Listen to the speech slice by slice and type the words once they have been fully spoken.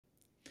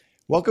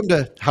Welcome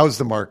to How's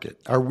the Market,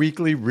 our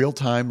weekly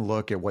real-time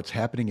look at what's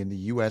happening in the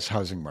U.S.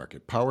 housing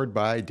market, powered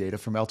by data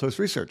from Altos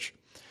Research.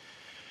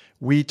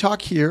 We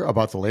talk here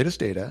about the latest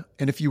data,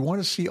 and if you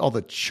want to see all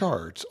the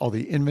charts, all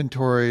the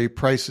inventory,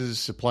 prices,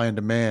 supply and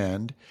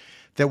demand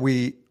that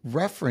we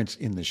reference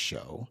in the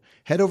show,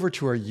 head over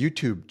to our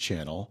YouTube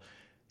channel,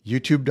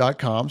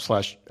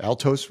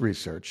 youtube.com/Altos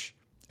Research,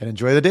 and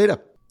enjoy the data.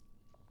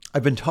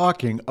 I've been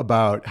talking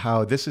about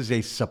how this is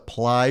a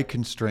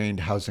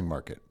supply-constrained housing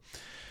market.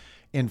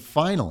 And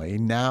finally,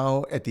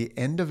 now at the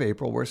end of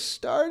April, we're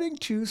starting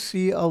to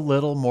see a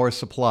little more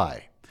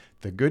supply.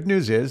 The good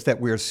news is that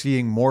we're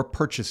seeing more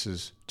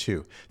purchases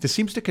too. This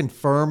seems to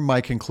confirm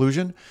my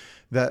conclusion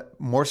that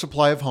more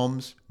supply of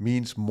homes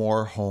means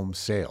more home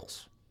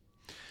sales.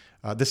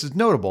 This is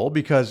notable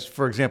because,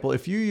 for example,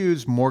 if you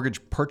use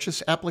mortgage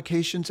purchase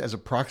applications as a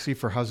proxy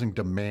for housing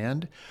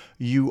demand,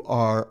 you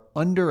are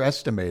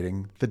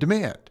underestimating the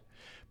demand.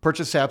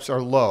 Purchase apps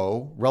are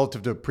low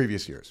relative to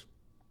previous years.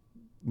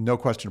 No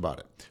question about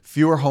it.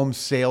 Fewer home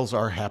sales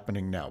are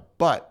happening now,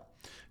 but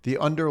the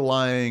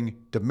underlying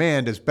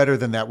demand is better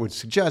than that would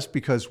suggest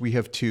because we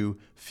have too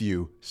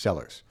few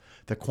sellers.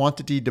 The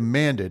quantity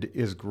demanded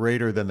is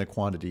greater than the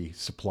quantity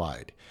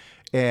supplied.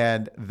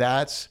 And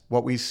that's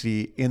what we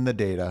see in the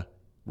data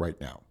right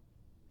now.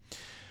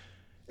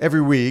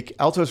 Every week,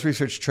 Altos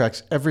Research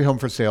tracks every home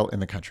for sale in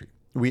the country.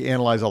 We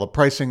analyze all the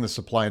pricing, the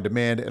supply and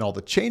demand, and all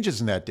the changes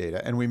in that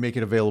data, and we make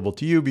it available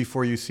to you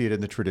before you see it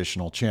in the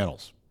traditional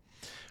channels.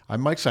 I'm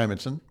Mike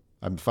Simonson.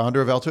 I'm the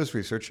founder of Altos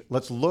Research.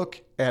 Let's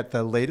look at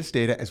the latest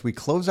data as we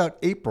close out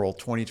April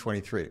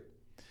 2023.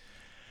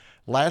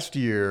 Last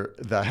year,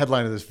 the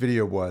headline of this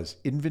video was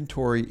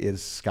Inventory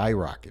is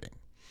Skyrocketing.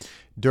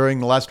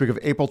 During the last week of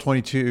April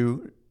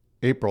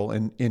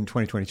in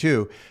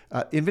 2022,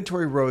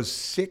 inventory rose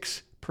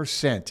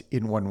 6%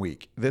 in 1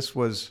 week. This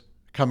was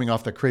coming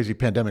off the crazy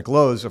pandemic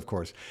lows, of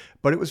course,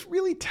 but it was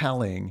really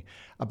telling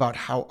about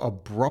how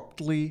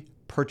abruptly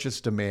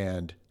purchase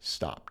demand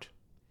stopped.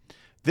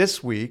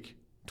 This week,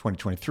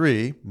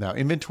 2023, now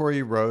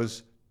inventory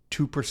rose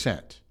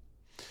 2%.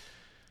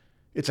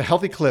 It's a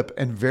healthy clip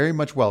and very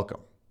much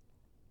welcome.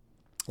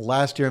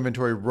 Last year,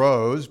 inventory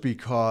rose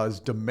because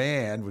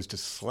demand was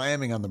just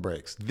slamming on the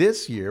brakes.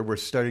 This year, we're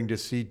starting to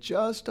see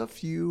just a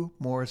few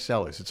more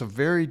sellers. It's a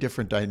very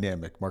different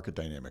market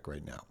dynamic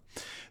right now.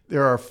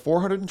 There are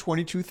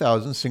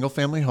 422,000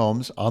 single-family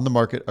homes on the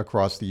market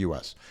across the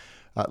U.S.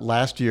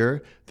 Last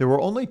year, there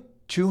were only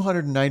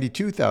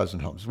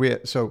 292,000 homes. We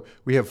have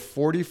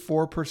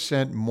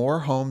 44% more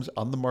homes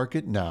on the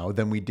market now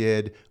than we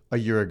did a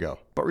year ago.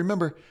 But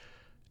remember,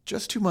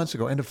 just 2 months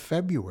ago, end of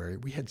February,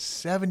 we had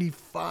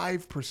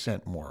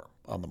 75% more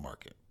on the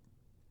market.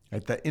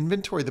 Right?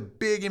 The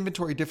big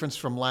inventory difference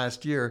from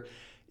last year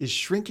is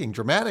shrinking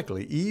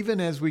dramatically, even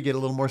as we get a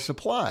little more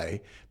supply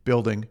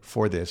building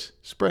for this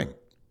spring.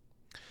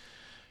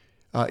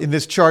 In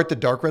this chart, the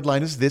dark red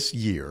line is this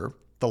year.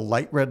 The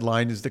light red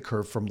line is the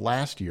curve from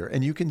last year,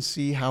 and you can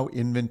see how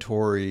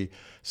inventory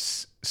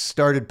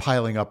started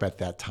piling up at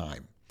that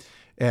time.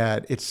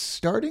 And it's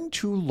starting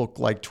to look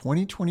like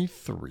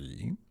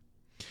 2023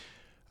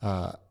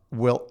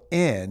 will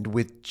end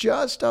with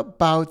just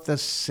about the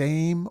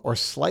same or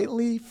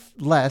slightly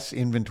less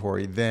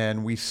inventory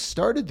than we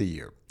started the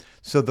year.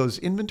 So those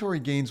inventory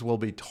gains will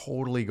be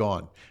totally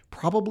gone.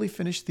 Probably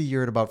finish the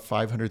year at about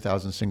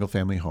 500,000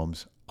 single-family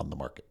homes on the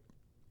market.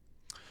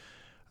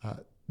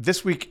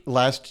 This week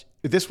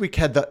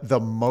had the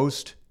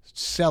most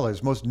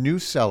new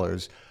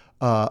sellers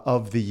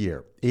of the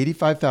year.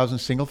 85,000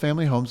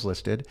 single-family homes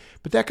listed,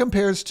 but that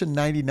compares to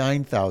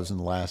 99,000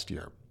 last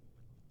year.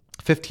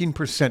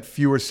 15%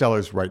 fewer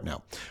sellers right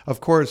now.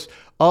 Of course,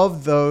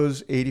 of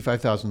those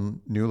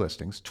 85,000 new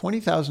listings,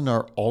 20,000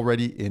 are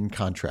already in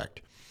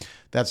contract.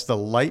 That's the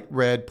light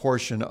red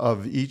portion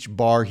of each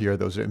bar here,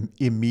 those are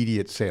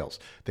immediate sales.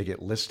 They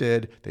get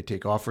listed, they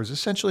take offers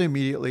essentially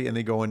immediately, and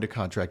they go into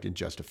contract in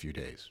just a few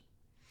days.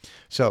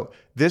 So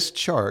this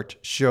chart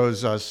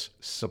shows us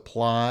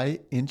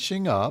supply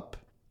inching up,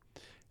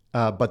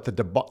 but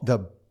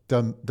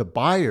the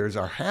buyers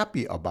are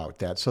happy about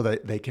that so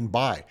that they can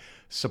buy.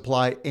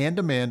 Supply and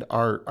demand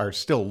are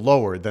still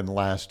lower than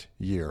last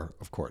year,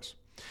 of course.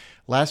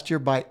 Last year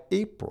by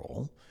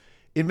April,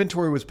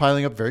 inventory was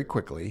piling up very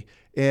quickly,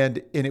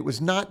 and it was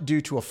not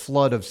due to a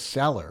flood of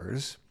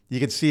sellers. You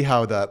can see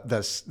how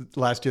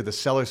last year the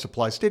seller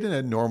supply stayed in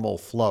a normal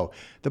flow.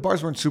 The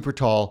bars weren't super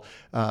tall,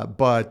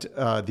 but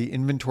the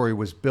inventory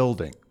was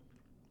building.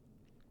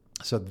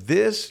 So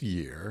this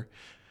year,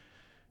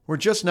 we're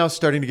just now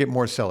starting to get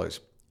more sellers.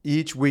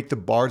 Each week, the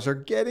bars are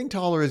getting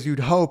taller, as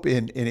you'd hope,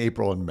 in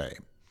April and May.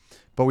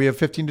 But we have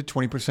 15 to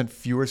 20%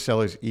 fewer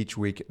sellers each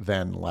week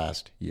than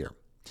last year.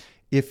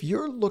 If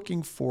you're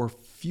looking for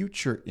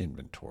future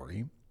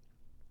inventory,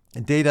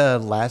 data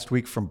last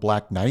week from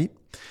Black Knight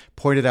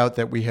pointed out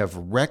that we have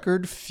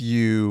record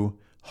few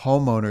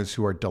homeowners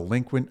who are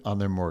delinquent on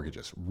their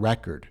mortgages.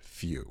 Record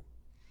few.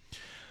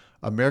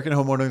 American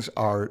homeowners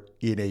are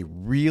in a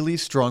really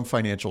strong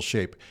financial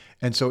shape.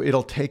 And so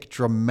it'll take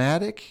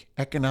dramatic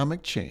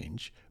economic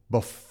change,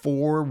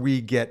 before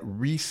we get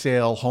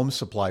resale home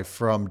supply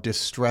from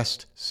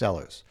distressed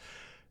sellers.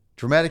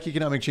 Dramatic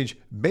economic change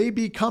may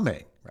be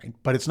coming, right?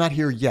 But it's not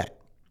here yet.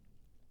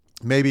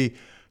 Maybe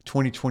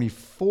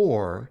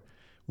 2024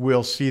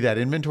 we'll see that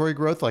inventory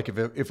growth, like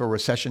if a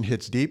recession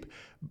hits deep.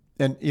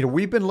 And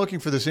we've been looking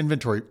for this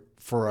inventory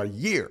for a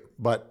year,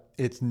 but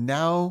it's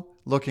now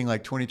looking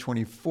like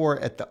 2024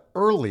 at the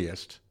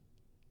earliest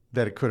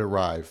that it could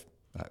arrive,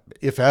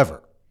 if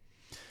ever.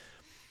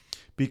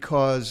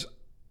 Because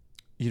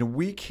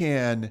we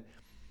can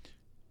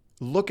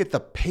look at the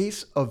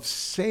pace of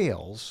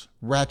sales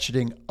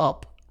ratcheting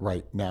up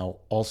right now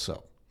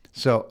also.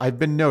 So I've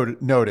been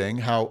noting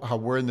how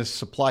we're in this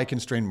supply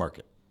constrained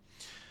market.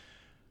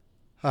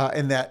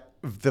 And that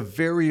the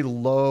very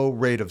low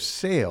rate of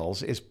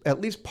sales is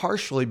at least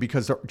partially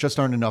because there just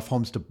aren't enough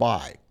homes to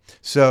buy.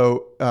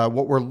 So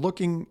what we're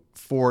looking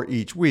for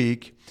each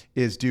week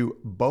is, do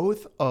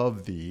both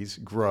of these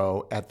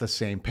grow at the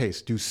same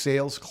pace? Do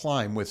sales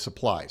climb with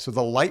supply? So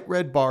the light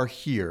red bar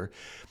here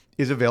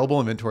is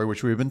available inventory,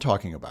 which we've been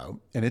talking about,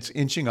 and it's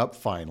inching up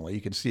finally.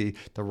 You can see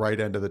the right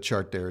end of the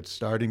chart there. It's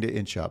starting to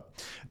inch up.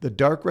 The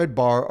dark red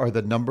bar are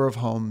the number of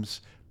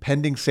homes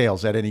pending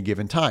sales at any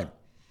given time.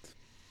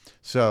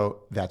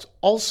 So that's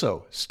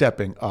also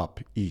stepping up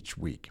each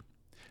week.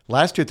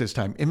 Last year at this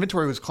time,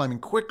 inventory was climbing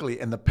quickly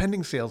and the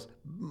pending sales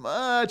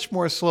much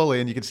more slowly.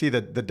 And you can see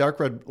that the dark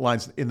red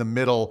lines in the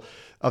middle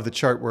of the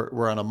chart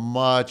were on a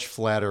much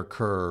flatter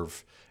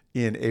curve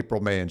in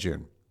April, May, and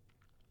June.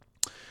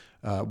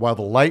 While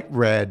the light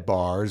red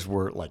bars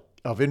were like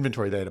of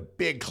inventory, they had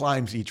big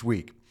climbs each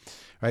week,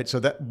 right? So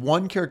that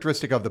one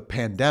characteristic of the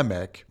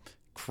pandemic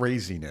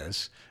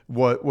craziness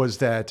was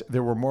that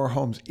there were more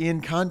homes in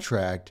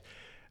contract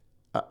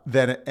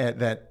than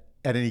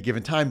at any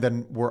given time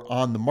than were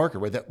on the market,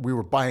 right? That we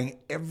were buying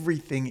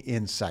everything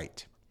in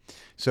sight.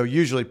 So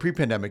usually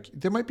pre-pandemic,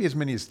 there might be as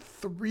many as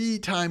 3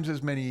 times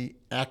as many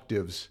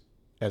actives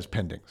as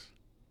pendings.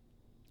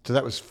 So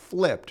that was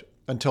flipped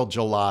until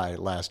July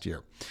last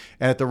year.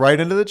 And at the right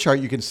end of the chart,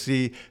 you can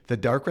see the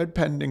dark red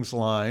pendings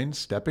line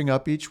stepping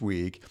up each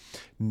week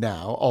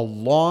now,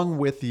 along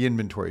with the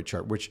inventory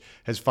chart, which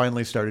has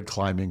finally started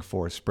climbing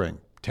for spring,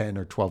 10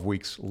 or 12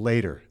 weeks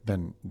later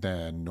than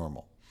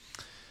normal.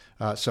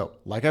 So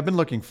like I've been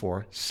looking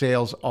for,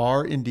 sales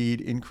are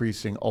indeed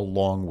increasing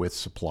along with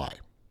supply.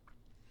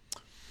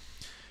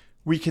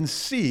 We can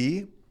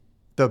see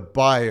the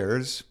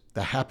buyers,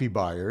 the happy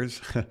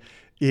buyers,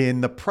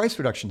 in the price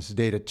reductions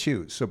data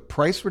too. So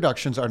price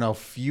reductions are now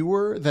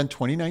fewer than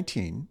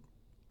 2019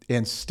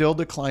 and still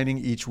declining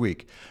each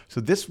week.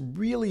 So this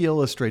really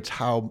illustrates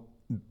how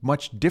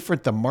much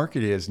different the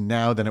market is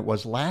now than it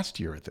was last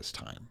year at this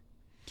time.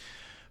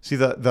 See,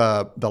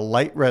 the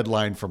light red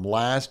line from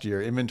last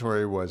year,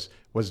 inventory was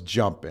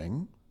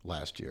jumping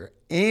last year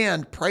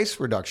and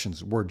price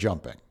reductions were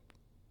jumping.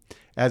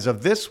 As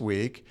of this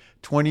week,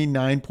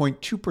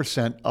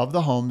 29.2% of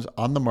the homes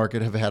on the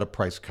market have had a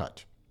price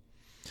cut.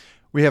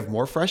 We have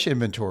more fresh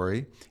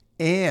inventory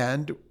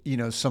and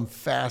some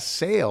fast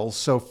sales,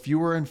 so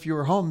fewer and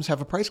fewer homes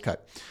have a price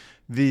cut.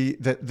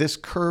 This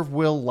curve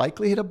will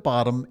likely hit a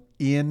bottom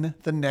in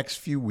the next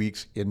few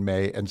weeks in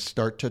May and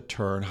start to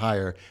turn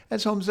higher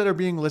as homes that are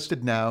being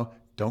listed now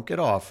don't get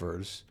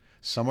offers.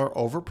 Some are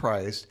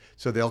overpriced,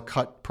 so they'll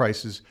cut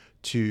prices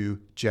to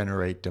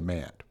generate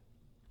demand.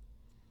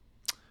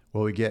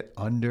 Will we get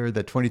under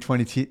the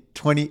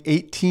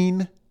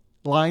 2018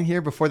 line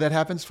here before that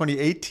happens?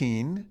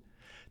 2018,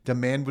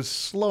 demand was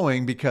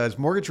slowing because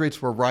mortgage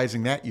rates were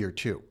rising that year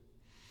too.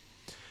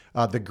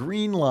 The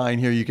green line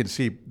here, you can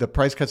see the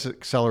price cuts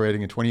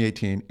accelerating in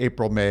 2018,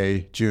 April,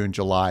 May, June,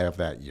 July of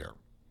that year.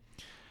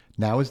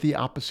 Now is the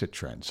opposite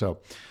trend. So,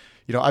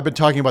 I've been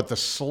talking about the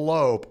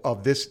slope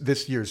of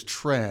this year's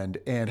trend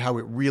and how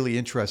it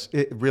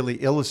really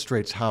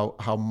illustrates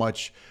how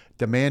much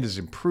demand has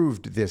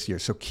improved this year.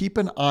 So keep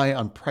an eye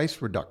on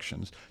price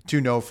reductions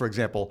to know, for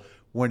example,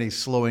 when a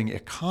slowing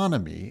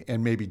economy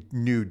and maybe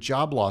new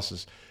job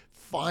losses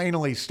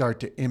finally start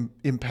to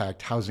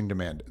impact housing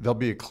demand. There'll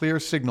be a clear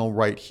signal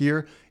right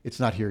here. It's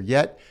not here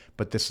yet,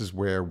 but this is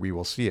where we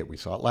will see it. We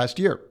saw it last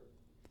year.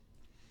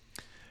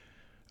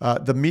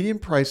 The median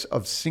price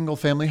of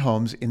single-family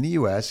homes in the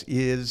U.S.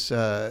 is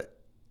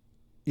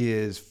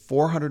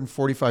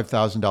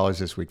 $445,000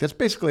 this week. That's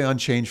basically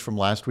unchanged from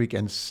last week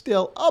and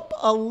still up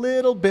a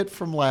little bit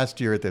from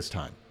last year at this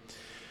time.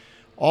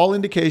 All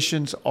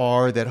indications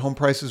are that home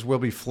prices will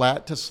be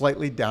flat to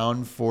slightly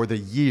down for the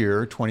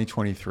year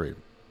 2023.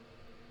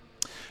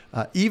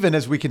 Even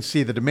as we can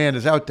see, the demand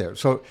is out there.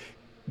 So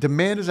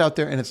demand is out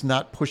there and it's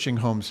not pushing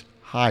homes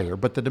higher,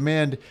 but the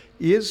demand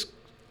is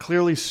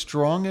clearly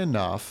strong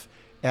enough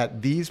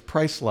at these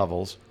price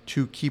levels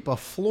to keep a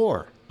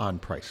floor on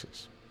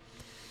prices.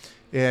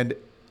 And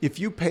if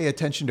you pay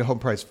attention to home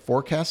price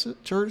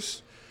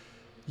forecasters,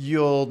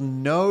 you'll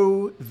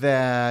know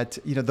that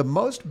the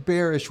most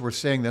bearish were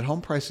saying that home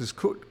prices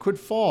could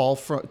fall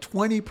from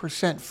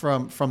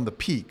 20% from the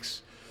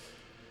peaks.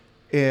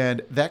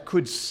 And that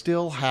could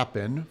still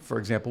happen, for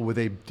example, with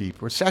a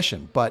deep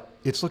recession, but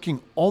it's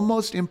looking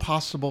almost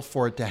impossible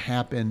for it to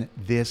happen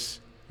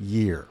this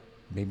year.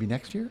 Maybe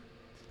next year?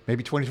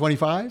 Maybe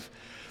 2025?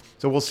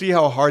 So we'll see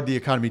how hard the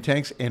economy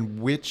tanks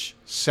and which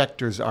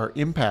sectors are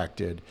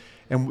impacted,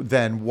 and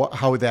then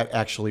how that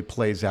actually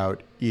plays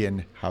out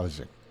in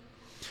housing.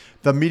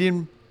 The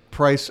median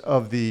price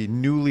of the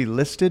newly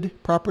listed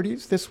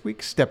properties this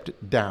week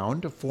stepped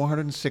down to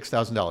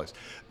 $406,000.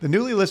 The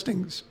newly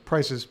listings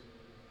prices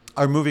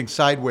are moving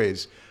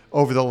sideways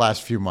over the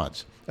last few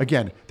months.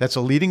 Again, that's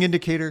a leading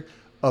indicator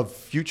of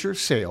future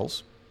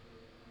sales.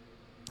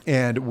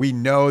 And we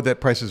know that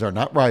prices are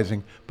not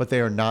rising, but they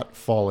are not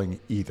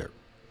falling either.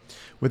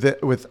 With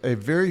a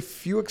very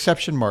few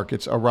exception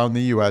markets around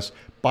the U.S.,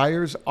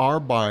 buyers are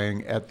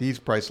buying at these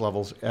price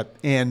levels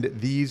and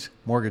these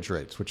mortgage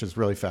rates, which is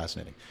really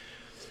fascinating.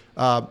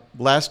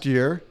 Last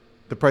year,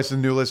 the price of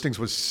the new listings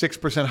was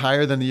 6%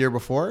 higher than the year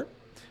before.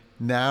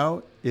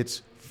 Now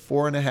it's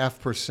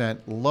 4.5%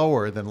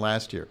 lower than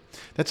last year.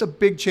 That's a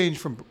big change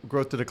from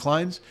growth to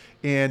declines,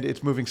 and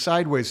it's moving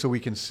sideways so we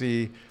can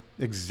see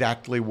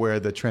exactly where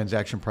the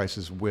transaction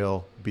prices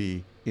will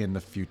be in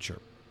the future.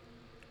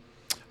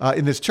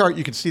 In this chart,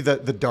 you can see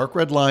that the dark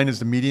red line is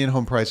the median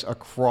home price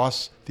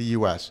across the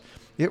U.S.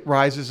 It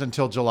rises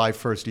until July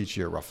 1st each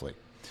year, roughly.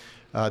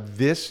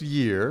 This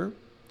year,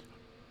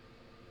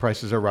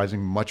 prices are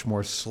rising much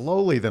more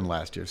slowly than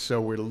last year,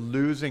 so we're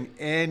losing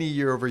any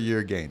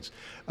year-over-year gains.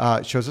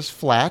 It shows us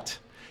flat,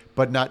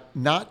 but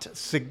not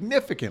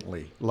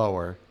significantly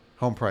lower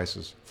home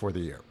prices for the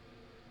year.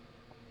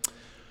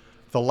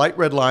 The light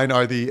red line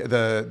are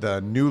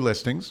the new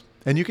listings,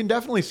 and you can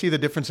definitely see the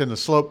difference in the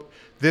slope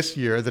this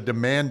year, the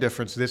demand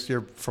difference this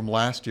year from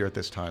last year at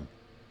this time.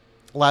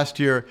 Last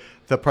year,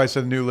 the price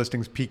of the new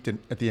listings peaked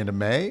at the end of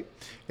May,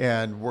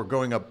 and we're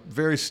going up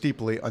very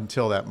steeply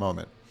until that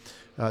moment.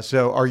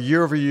 So our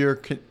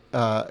year-over-year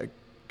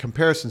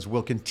comparisons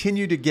will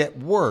continue to get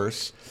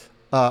worse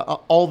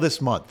all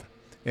this month,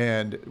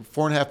 and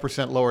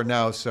 4.5% lower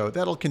now, so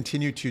that'll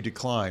continue to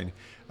decline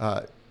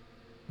 5%,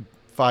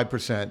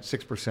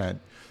 6%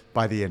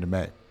 by the end of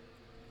May.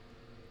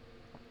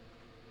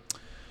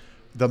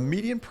 The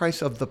median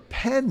price of the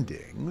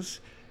pendings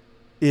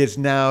is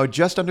now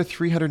just under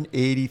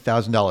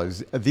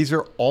 $380,000. These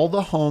are all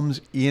the homes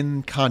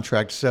in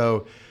contract.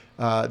 So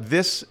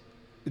this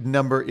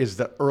number is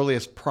the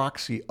earliest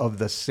proxy of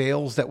the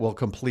sales that will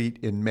complete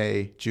in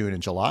May, June,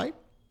 and July.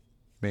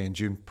 May and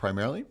June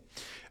primarily.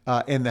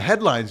 And the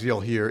headlines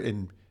you'll hear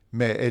in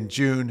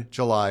June,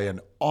 July,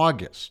 and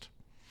August.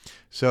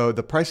 So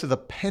the price of the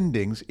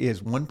pendings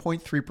is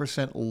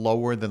 1.3%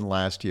 lower than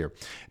last year.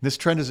 This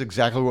trend is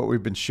exactly what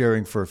we've been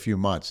sharing for a few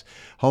months.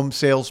 Home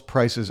sales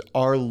prices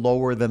are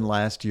lower than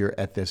last year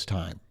at this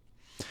time.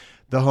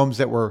 The homes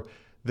that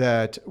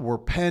were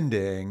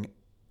pending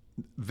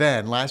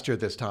then last year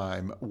at this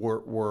time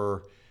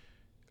were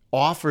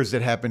offers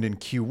that happened in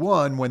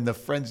Q1 when the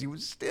frenzy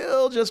was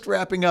still just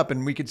wrapping up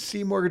and we could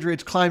see mortgage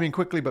rates climbing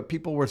quickly, but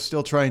people were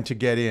still trying to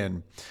get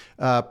in.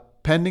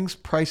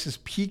 Pendings prices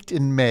peaked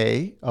in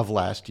May of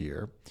last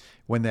year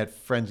when that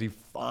frenzy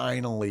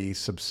finally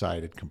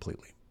subsided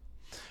completely.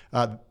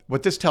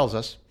 What this tells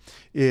us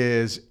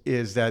is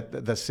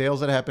that the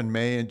sales that happened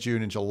May and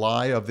June and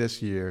July of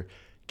this year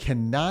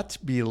cannot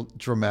be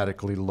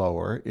dramatically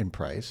lower in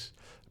price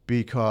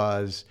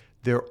because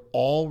they're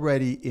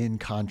already in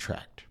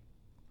contract.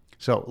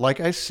 So like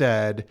I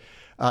said,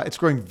 it's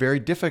growing very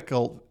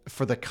difficult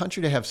for the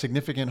country to have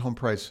significant home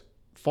price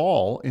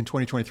fall in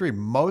 2023.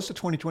 Most of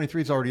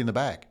 2023 is already in the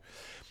bag.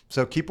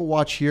 So keep a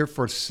watch here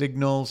for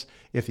signals.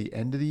 If the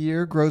end of the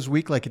year grows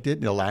weak like it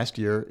did last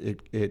year,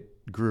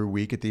 it grew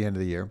weak at the end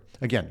of the year.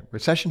 Again,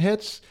 recession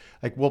hits,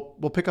 like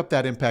we'll pick up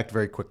that impact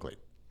very quickly.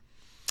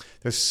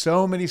 There's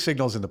so many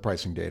signals in the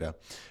pricing data.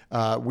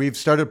 We've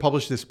started to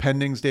publish this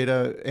pendings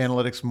data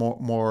analytics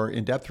more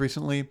in depth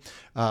recently.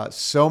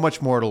 So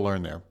much more to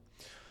learn there.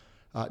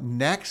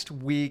 Next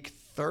week,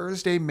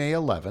 Thursday, May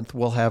 11th,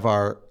 we'll have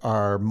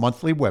our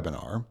monthly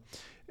webinar,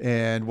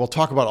 and we'll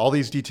talk about all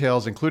these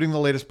details, including the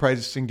latest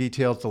pricing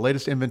details, the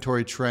latest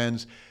inventory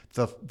trends,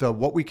 the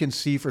what we can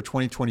see for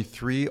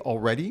 2023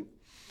 already.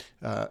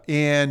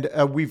 And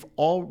we've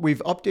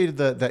updated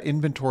the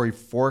inventory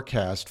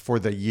forecast for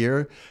the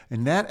year,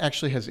 and that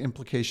actually has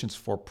implications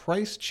for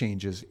price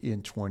changes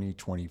in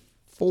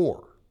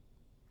 2024.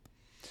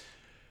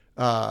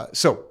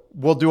 So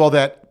we'll do all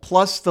that,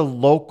 plus the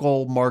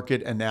local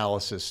market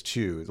analysis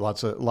too.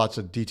 Lots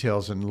of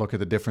details and look at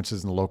the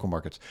differences in the local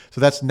markets.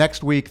 So that's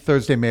next week,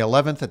 Thursday, May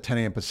 11th at 10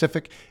 a.m.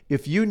 Pacific.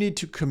 If you need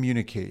to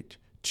communicate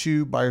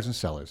to buyers and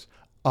sellers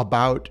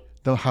about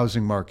the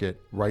housing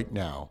market right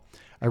now,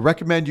 I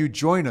recommend you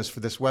join us for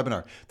this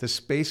webinar. The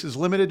space is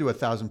limited to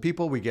 1,000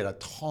 people. We get a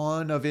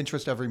ton of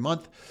interest every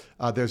month.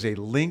 There's a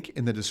link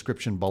in the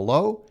description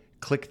below.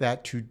 Click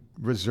that to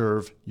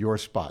reserve your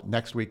spot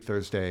next week,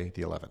 Thursday,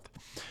 the 11th.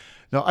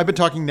 Now, I've been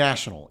talking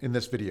national in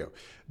this video.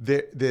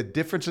 The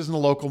differences in the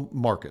local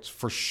markets,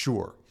 for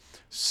sure.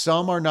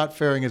 Some are not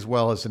faring as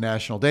well as the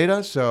national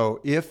data. So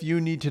if you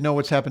need to know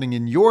what's happening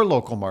in your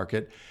local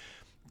market,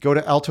 go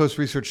to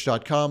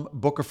altosresearch.com,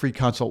 book a free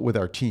consult with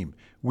our team.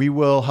 We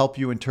will help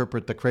you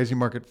interpret the crazy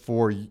market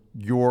for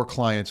your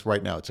clients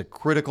right now. It's a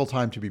critical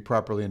time to be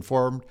properly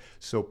informed.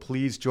 So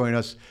please join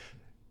us.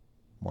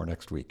 More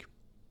next week.